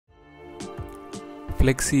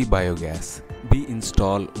Flexi Biogas. We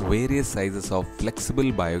install various sizes of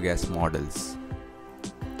flexible biogas models.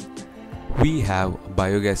 We have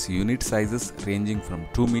biogas unit sizes ranging from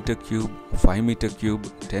 2 meter cube, 5 meter cube,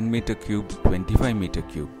 10 meter cube, 25 meter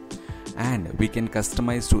cube, and we can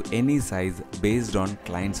customize to any size based on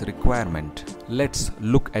client's requirement. Let's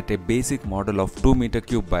look at a basic model of 2 meter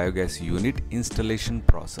cube biogas unit installation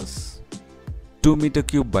process. 2 meter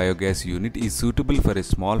cube biogas unit is suitable for a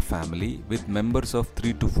small family with members of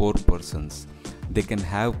 3 to 4 persons. They can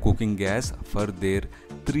have cooking gas for their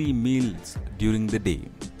 3 meals during the day.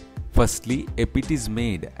 Firstly, a pit is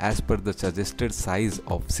made as per the suggested size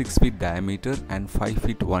of 6 feet diameter and 5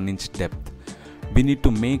 feet 1 inch depth. We need to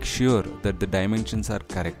make sure that the dimensions are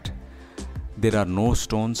correct. There are no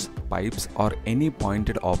stones, pipes or any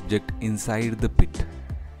pointed object inside the pit.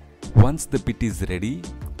 Once the pit is ready,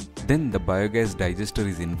 then the biogas digester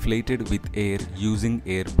is inflated with air using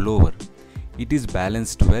air blower. It is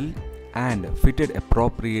balanced well and fitted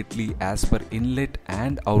appropriately as per inlet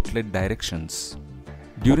and outlet directions.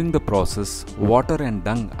 During the process, water and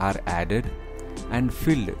dung are added and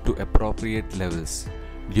filled to appropriate levels.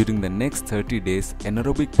 During the next 30 days,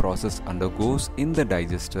 anaerobic process undergoes in the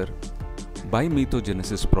digester. By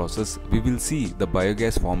methogenesis process, we will see the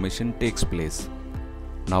biogas formation takes place.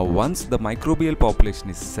 Now once the microbial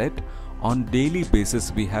population is set, on daily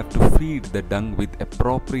basis we have to feed the dung with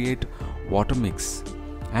appropriate water mix,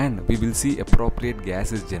 and we will see appropriate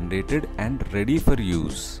gas is generated and ready for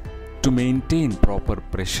use. To maintain proper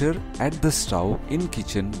pressure at the stove in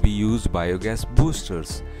kitchen, we use biogas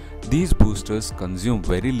boosters. These boosters consume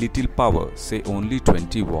very little power, say only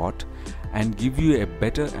 20 watt, and give you a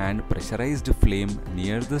better and pressurized flame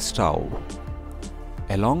near the stove.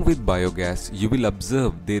 Along with biogas, you will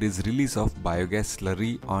observe there is release of biogas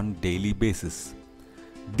slurry on daily basis.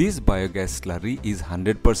 This biogas slurry is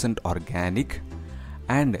 100% organic,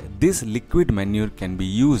 and this liquid manure can be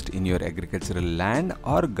used in your agricultural land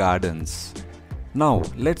or gardens. Now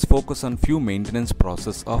let's focus on few maintenance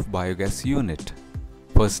process of biogas unit.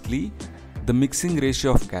 Firstly, the mixing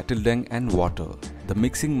ratio of cattle dung and water. The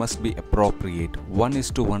mixing must be appropriate,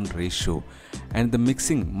 1:1 ratio, and the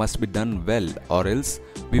mixing must be done well, or else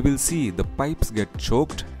we will see the pipes get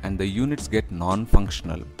choked and the units get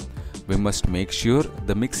non-functional. We must make sure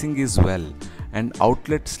the mixing is well and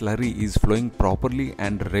outlet slurry is flowing properly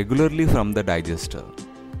and regularly from the digester.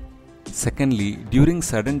 Secondly, during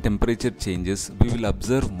sudden temperature changes, we will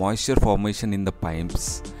observe moisture formation in the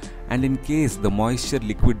pipes, and in case the moisture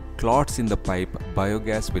liquid clots in the pipe,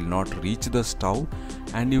 biogas will not reach the stove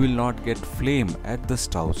and you will not get flame at the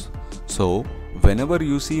stoves. So whenever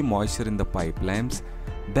you see moisture in the pipelines,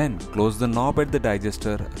 then close the knob at the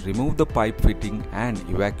digester, remove the pipe fitting and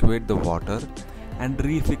evacuate the water and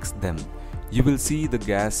refix them. You will see the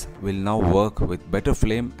gas will now work with better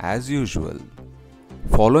flame as usual.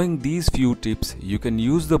 Following these few tips, you can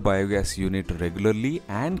use the biogas unit regularly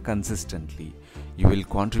and consistently. You will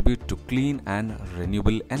contribute to clean and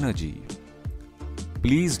renewable energy.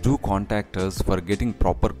 Please do contact us for getting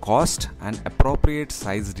proper cost and appropriate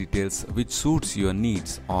size details which suits your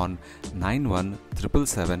needs on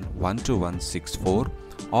 9177712164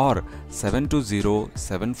 or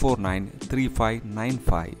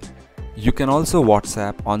 720-749-3595. You can also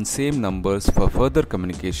WhatsApp on same numbers for further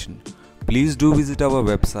communication. Please do visit our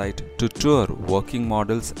website to tour working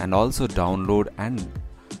models and also download and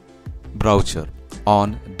brochure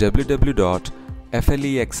on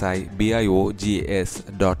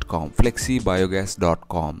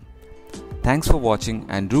flexibiogas.com. Thanks for watching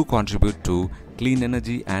and do contribute to clean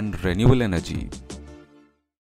energy and renewable energy.